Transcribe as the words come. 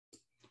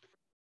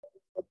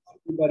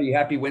Everybody,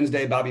 happy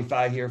Wednesday.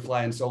 BobbyFi here,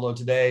 flying solo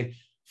today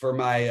for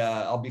my.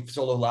 I'll be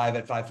solo live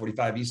at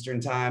 5:45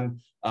 Eastern time.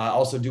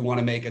 Also, do want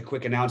to make a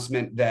quick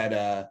announcement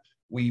that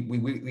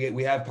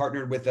we have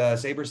partnered with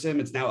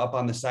SaberSim. It's now up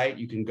on the site.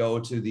 You can go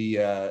to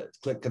the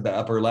click at the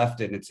upper left,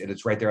 and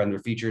it's right there under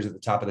features at the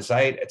top of the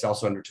site. It's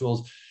also under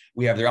tools.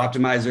 We have their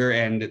optimizer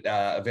and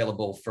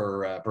available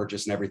for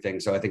purchase and everything.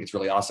 So I think it's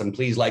really awesome.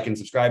 Please like and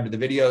subscribe to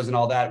the videos and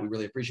all that. We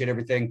really appreciate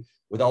everything.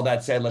 With all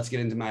that said, let's get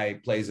into my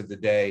plays of the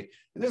day.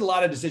 And there's a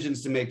lot of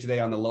decisions to make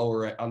today on the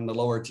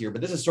lower tier,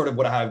 but this is sort of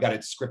how I've got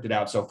it scripted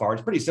out so far.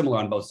 It's pretty similar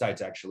on both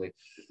sides, actually.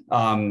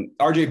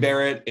 RJ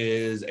Barrett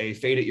is a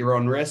fade at your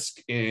own risk,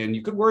 and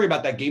you could worry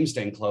about that game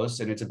staying close,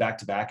 and it's a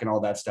back-to-back and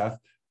all that stuff.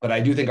 But I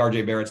do think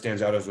RJ Barrett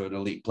stands out as an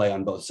elite play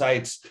on both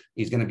sites.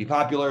 He's going to be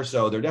popular,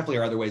 so there definitely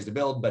are other ways to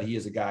build, but he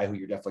is a guy who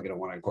you're definitely going to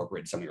want to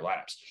incorporate in some of your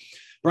lineups.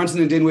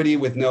 Brunson and Dinwiddie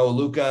with no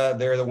Luka,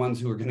 they're the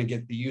ones who are going to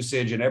get the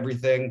usage and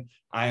everything.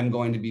 I am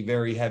going to be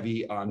very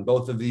heavy on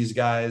both of these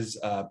guys,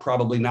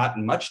 probably not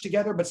much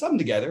together, but some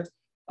together.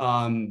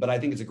 But I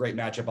think it's a great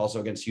matchup also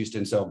against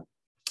Houston, so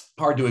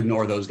hard to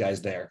ignore those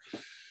guys there.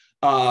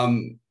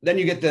 Then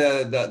you get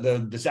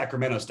the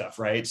Sacramento stuff,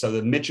 right? So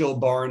the Mitchell,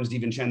 Barnes,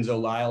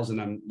 DiVincenzo, Lyles,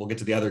 and we'll get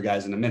to the other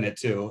guys in a minute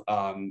too.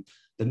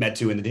 The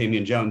Metu and the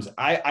Damian Jones.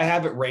 I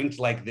have it ranked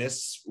like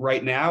this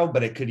right now,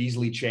 but it could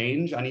easily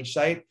change on each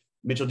site.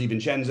 Mitchell,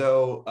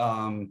 DiVincenzo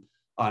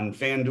on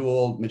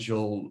FanDuel,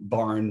 Mitchell,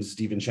 Barnes,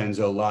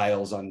 DiVincenzo,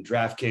 Lyles on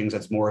DraftKings.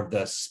 That's more of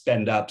the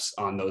spend ups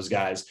on those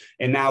guys.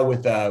 And now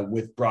with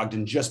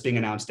Brogdon just being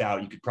announced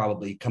out, you could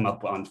probably come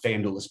up on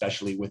FanDuel,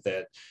 especially with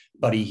a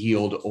Buddy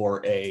Hield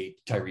or a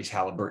Tyrese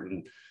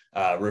Halliburton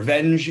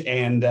revenge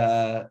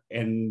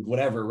and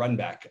whatever run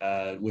back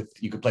with.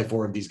 You could play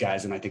 4 of these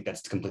guys, and I think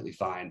that's completely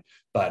fine.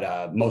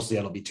 But mostly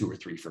that'll be 2 or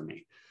 3 for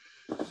me.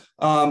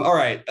 All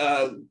right.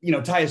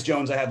 Tyus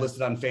Jones, I have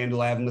listed on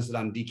FanDuel. I have him listed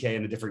on DK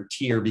in a different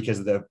tier because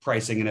of the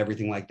pricing and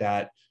everything like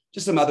that.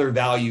 Just some other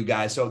value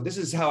guys. So this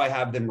is how I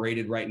have them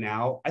rated right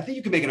now. I think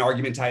you can make an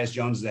argument Tyus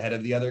Jones is ahead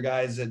of the other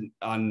guys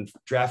on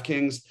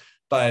DraftKings,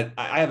 but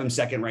I have him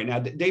second right now.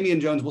 Damian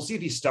Jones, we'll see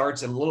if he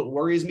starts. It a little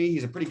worries me.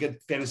 He's a pretty good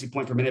fantasy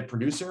point per minute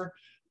producer,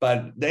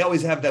 but they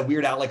always have that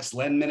weird Alex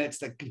Len minutes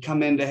that could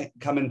come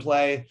and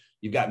play.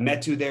 You've got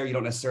Metu there. You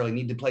don't necessarily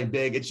need to play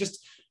big. It's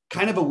just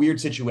kind of a weird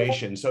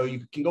situation. So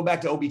you can go back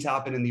to Obi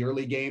Toppin in the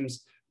early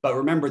games, but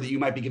remember that you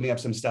might be giving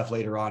up some stuff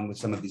later on with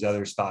some of these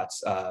other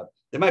spots.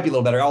 They might be a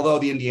little better, although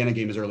the Indiana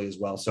game is early as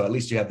well. So at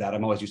least you have that.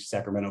 I'm always used to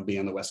Sacramento being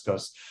on the West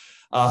Coast.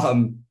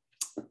 And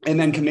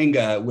then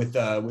Kuminga with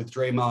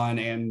Draymond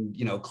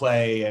and,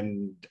 Clay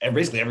and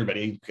basically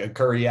everybody,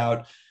 Curry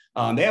out.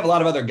 They have a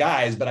lot of other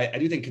guys, but I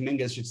do think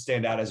Kuminga should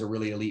stand out as a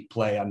really elite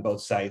play on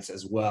both sites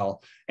as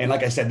well. And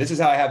like I said, this is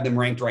how I have them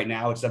ranked right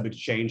now. It's subject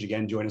to change.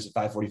 Again, join us at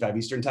 5:45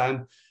 Eastern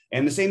time.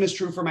 And the same is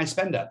true for my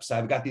spend ups.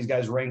 I've got these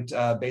guys ranked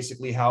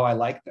basically how I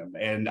like them.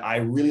 And I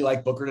really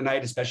like Booker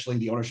tonight, especially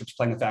the ownership's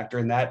playing a factor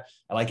in that.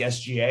 I like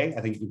SGA.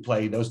 I think you can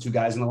play those 2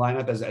 guys in the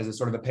lineup as a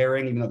sort of a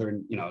pairing, even though they're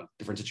in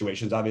different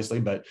situations,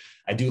 obviously. But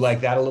I do like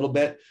that a little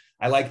bit.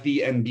 I like the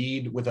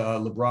Embiid with a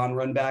LeBron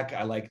run back.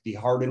 I like the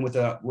Harden with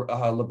a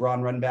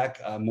LeBron run back,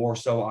 more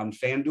so on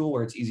FanDuel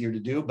where it's easier to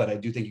do, but I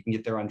do think you can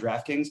get there on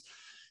DraftKings.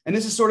 And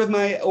this is sort of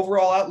my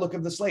overall outlook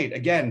of the slate.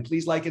 Again,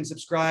 please like and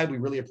subscribe. We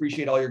really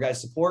appreciate all your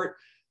guys' support.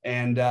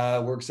 And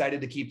we're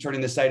excited to keep turning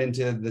the site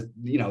into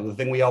the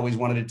thing we always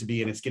wanted it to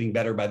be, and it's getting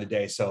better by the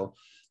day. So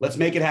let's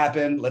make it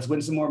happen. Let's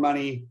win some more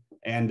money,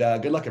 and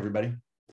good luck, everybody.